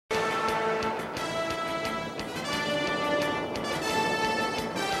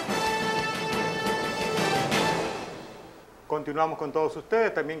Continuamos con todos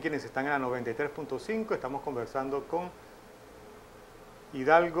ustedes, también quienes están en la 93.5, estamos conversando con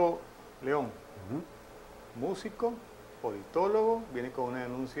Hidalgo León, músico, politólogo, viene con una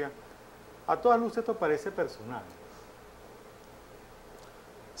denuncia. A todas luces esto parece personal.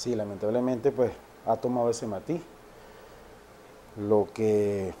 Sí, lamentablemente pues ha tomado ese matiz. Lo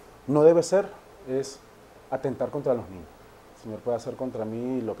que no debe ser es atentar contra los niños. El señor puede hacer contra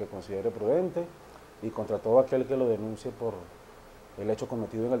mí lo que considere prudente y contra todo aquel que lo denuncie por el hecho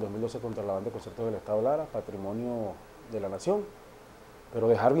cometido en el 2012 contra la banda de conciertos del Estado Lara, patrimonio de la nación, pero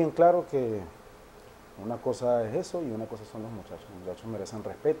dejar bien claro que una cosa es eso y una cosa son los muchachos. Los muchachos merecen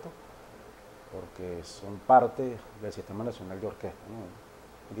respeto porque son parte del Sistema Nacional de Orquesta, ¿no?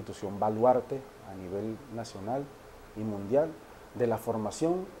 Una institución baluarte a nivel nacional y mundial de la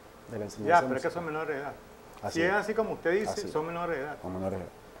formación de la enseñanza. Ya, pero es que son menores de edad. Así si es es así como usted dice, así son menores de edad. Son menores de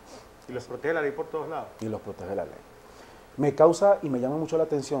edad. Y los protege la ley por todos lados. Y los protege la ley. Me causa y me llama mucho la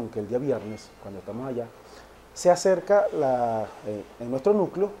atención que el día viernes, cuando estamos allá, se acerca, en nuestro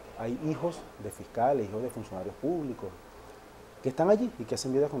núcleo hay hijos de fiscales, hijos de funcionarios públicos, que están allí y que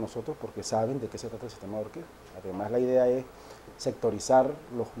hacen vida con nosotros porque saben de qué se trata el sistema de orquesta. Además, la idea es sectorizar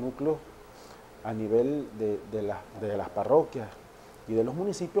los núcleos a nivel de las parroquias y de los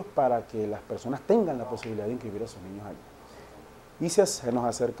municipios para que las personas tengan la posibilidad de inscribir a sus niños allí. Y se nos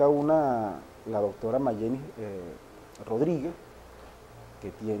acerca la doctora Mayeni Rodríguez, que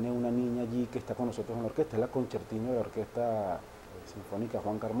tiene una niña allí que está con nosotros en la orquesta, es la concertina de la Orquesta Sinfónica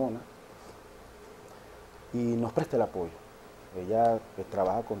Juan Carmona, y nos presta el apoyo. Ella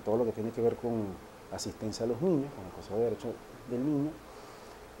trabaja con todo lo que tiene que ver con asistencia a los niños, con el Consejo de Derechos del Niño,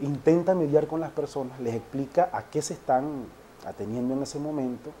 intenta mediar con las personas, les explica a qué se están ateniendo en ese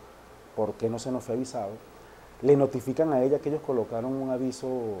momento, por qué no se nos fue avisado. Le notifican a ella que ellos colocaron un aviso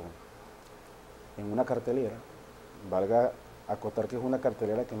en una cartelera, valga acotar que es una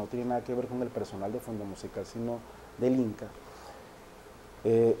cartelera que no tiene nada que ver con el personal de fondo musical, sino del Inca.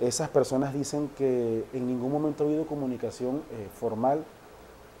 Esas personas dicen que en ningún momento ha habido comunicación formal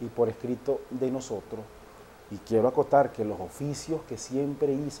y por escrito de nosotros, y quiero acotar que los oficios que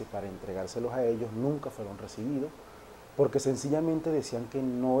siempre hice para entregárselos a ellos nunca fueron recibidos, porque sencillamente decían que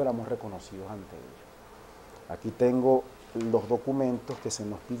no éramos reconocidos ante ellos. Aquí tengo los documentos que se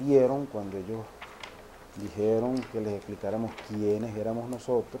nos pidieron cuando ellos dijeron que les explicáramos quiénes éramos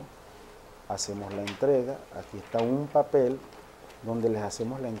nosotros. Hacemos la entrega, aquí está un papel donde les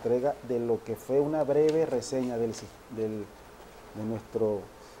hacemos la entrega de lo que fue una breve reseña de nuestro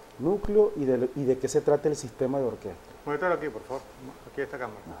núcleo y de qué se trata el sistema de orquesta. Muéstralo aquí, por favor, aquí esta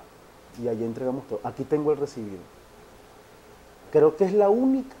cámara. Y allí entregamos todo. Aquí tengo el recibido. Creo que es la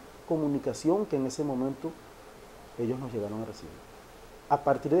única comunicación que en ese momento ellos nos llegaron a recibir. A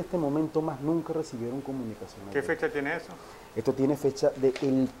partir de este momento más nunca recibieron comunicación. ¿Qué fecha tiene eso? Esto tiene fecha del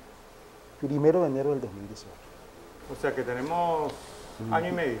 1 de enero del 2018. O sea que tenemos año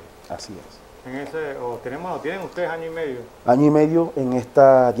y medio. Así es. ¿Tienen ustedes año y medio? Año y medio en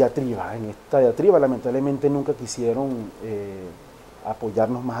esta diatriba. En esta diatriba lamentablemente nunca quisieron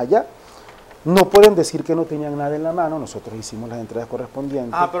apoyarnos más allá. No pueden decir que no tenían nada en la mano, nosotros hicimos las entregas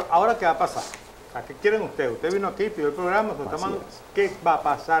correspondientes. Pero ¿ahora qué va a pasar? ¿Qué quieren ustedes? Usted vino aquí, pidió el programa, ¿qué va a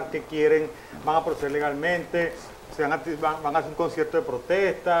pasar? ¿Qué quieren? ¿Van a proceder legalmente? ¿Van a hacer un concierto de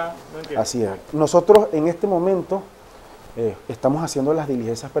protesta? No entiendo. Así es. Nosotros en este momento estamos haciendo las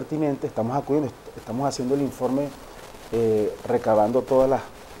diligencias pertinentes, estamos acudiendo, estamos haciendo el informe, recabando toda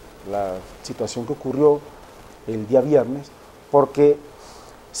la situación que ocurrió el día viernes, porque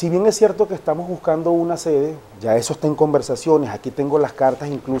si bien es cierto que estamos buscando una sede, ya eso está en conversaciones, aquí tengo las cartas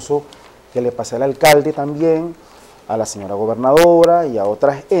incluso que le pasé al alcalde también, a la señora gobernadora y a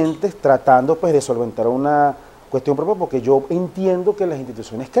otras entes, tratando pues de solventar una cuestión propia, porque yo entiendo que las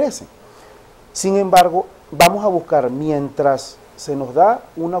instituciones crecen. Sin embargo, vamos a buscar, mientras se nos da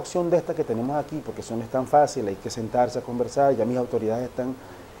una opción de esta que tenemos aquí, porque eso no es tan fácil, hay que sentarse a conversar, ya mis autoridades están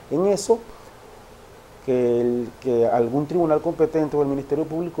en eso, que algún tribunal competente o el Ministerio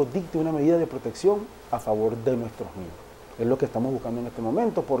Público dicte una medida de protección a favor de nuestros niños. Es lo que estamos buscando en este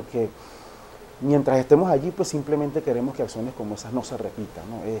momento, porque mientras estemos allí, pues simplemente queremos que acciones como esas no se repitan,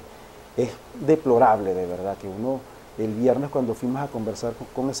 ¿no? Es deplorable, de verdad, que uno, el viernes cuando fuimos a conversar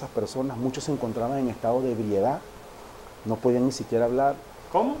con esas personas, muchos se encontraban en estado de ebriedad, no podían ni siquiera hablar.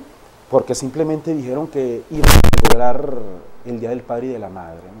 ¿Cómo? Porque simplemente dijeron que iban a celebrar el Día del Padre y de la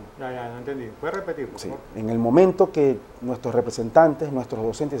Madre, ¿no? Ya, no entendí. ¿Puede repetir, por favor? En el momento que nuestros representantes, nuestros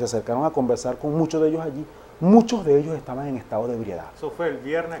docentes se acercaron a conversar con muchos de ellos allí, muchos de ellos estaban en estado de ebriedad. ¿Eso fue el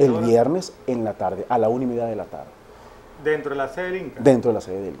viernes? El viernes en la tarde, a la 1:30 de la tarde. Dentro de la sede del Inca. Dentro de la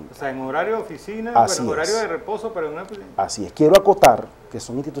sede del Inca. O sea, en horario de oficina, Así pero en horario es. de reposo, pero en una... Así es. Quiero acotar que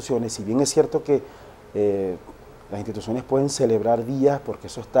son instituciones, si bien es cierto que las instituciones pueden celebrar días, porque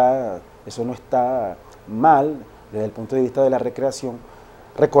eso no está mal desde el punto de vista de la recreación,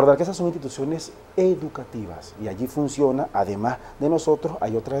 recordar que esas son instituciones educativas y allí funciona, además de nosotros,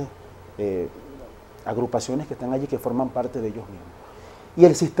 hay otras agrupaciones que están allí que forman parte de ellos mismos. Y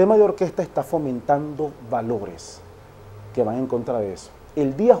el sistema de orquesta está fomentando valores que van en contra de eso.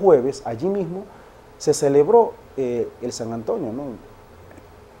 El día jueves, allí mismo, se celebró el San Antonio, ¿no?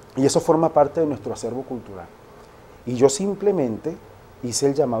 Y eso forma parte de nuestro acervo cultural. Y yo simplemente hice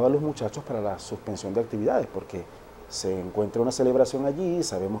el llamado a los muchachos para la suspensión de actividades, porque se encuentra una celebración allí,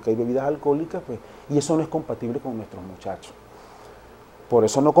 sabemos que hay bebidas alcohólicas, pues, y eso no es compatible con nuestros muchachos. Por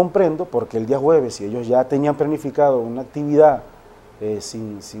eso no comprendo, porque el día jueves, si ellos ya tenían planificado una actividad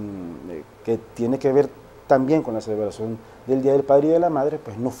que tiene que ver también con la celebración del Día del Padre y de la Madre,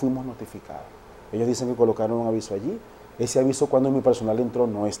 pues no fuimos notificados. Ellos dicen que colocaron un aviso allí, ese aviso cuando mi personal entró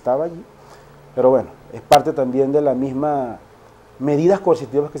no estaba allí, pero bueno, es parte también de la misma medidas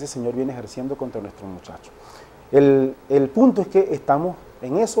coercitivas que ese señor viene ejerciendo contra nuestros muchachos. El punto es que estamos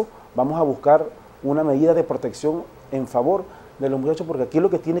en eso, vamos a buscar una medida de protección en favor de los muchachos, porque aquí lo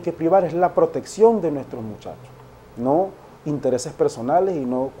que tiene que privar es la protección de nuestros muchachos, no intereses personales y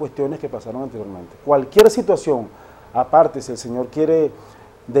no cuestiones que pasaron anteriormente. Cualquier situación, aparte, si el señor quiere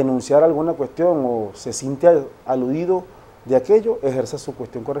denunciar alguna cuestión o se siente aludido de aquello, ejerza su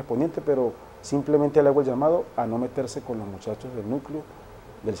cuestión correspondiente, pero simplemente le hago el llamado a no meterse con los muchachos del núcleo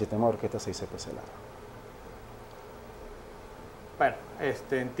del sistema de orquesta 6CPC Lara. Bueno,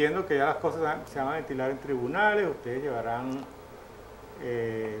 entiendo que ya las cosas se van a ventilar en tribunales, ustedes llevarán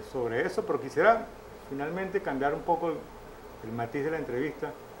sobre eso, pero quisiera finalmente cambiar un poco el matiz de la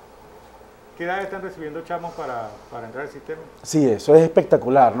entrevista. ¿Qué edad están recibiendo chamos para entrar al sistema? Sí, eso es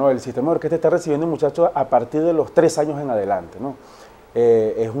espectacular, ¿no? El sistema de orquesta está recibiendo muchachos a partir de los 3 años en adelante, ¿no?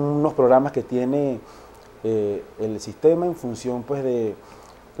 Es unos programas que tiene el sistema en función, pues, de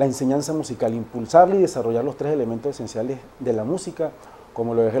la enseñanza musical, impulsarla y desarrollar los 3 elementos esenciales de la música,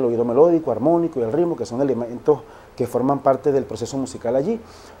 como lo es el oído melódico, armónico y el ritmo, que son elementos que forman parte del proceso musical allí,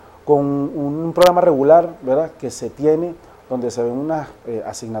 con un programa regular, ¿verdad?, que se tiene, donde se ven unas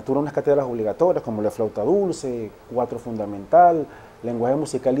asignaturas, unas cátedras obligatorias, como la flauta dulce, 4 fundamental, lenguaje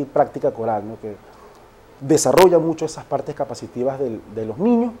musical y práctica coral, ¿no?, que desarrolla mucho esas partes capacitivas de los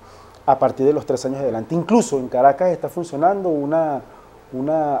niños a partir de los 3 años adelante. Incluso en Caracas está funcionando una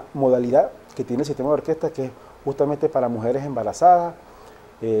modalidad que tiene el sistema de orquesta, que es justamente para mujeres embarazadas,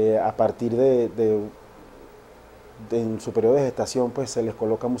 a partir en su periodo de gestación, pues se les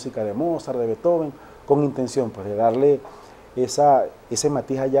coloca música de Mozart, de Beethoven, con intención, pues, de darle ese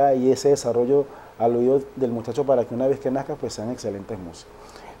matiz allá y ese desarrollo al oído del muchacho para que una vez que nazca, pues sean excelentes músicos.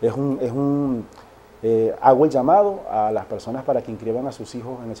 Hago el llamado a las personas para que inscriban a sus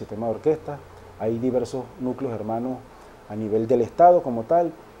hijos en el sistema de orquesta. Hay diversos núcleos hermanos a nivel del Estado como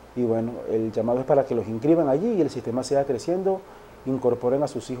tal, y bueno, el llamado es para que los inscriban allí y el sistema siga creciendo, incorporen a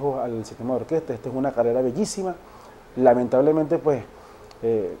sus hijos al sistema de orquesta. Esta es una carrera bellísima. Lamentablemente, pues,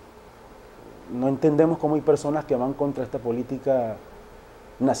 no entendemos cómo hay personas que van contra esta política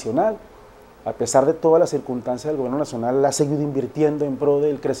nacional. A pesar de todas las circunstancias, el gobierno nacional ha seguido invirtiendo en pro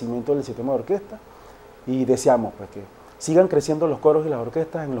del crecimiento del sistema de orquesta y deseamos, pues, que sigan creciendo los coros y las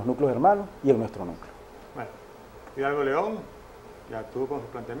orquestas en los núcleos hermanos y en nuestro núcleo. Bueno, Hidalgo León ya tuvo con su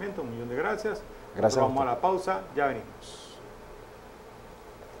planteamiento, 1.000.000 de gracias. Gracias. Vamos a la pausa, ya venimos.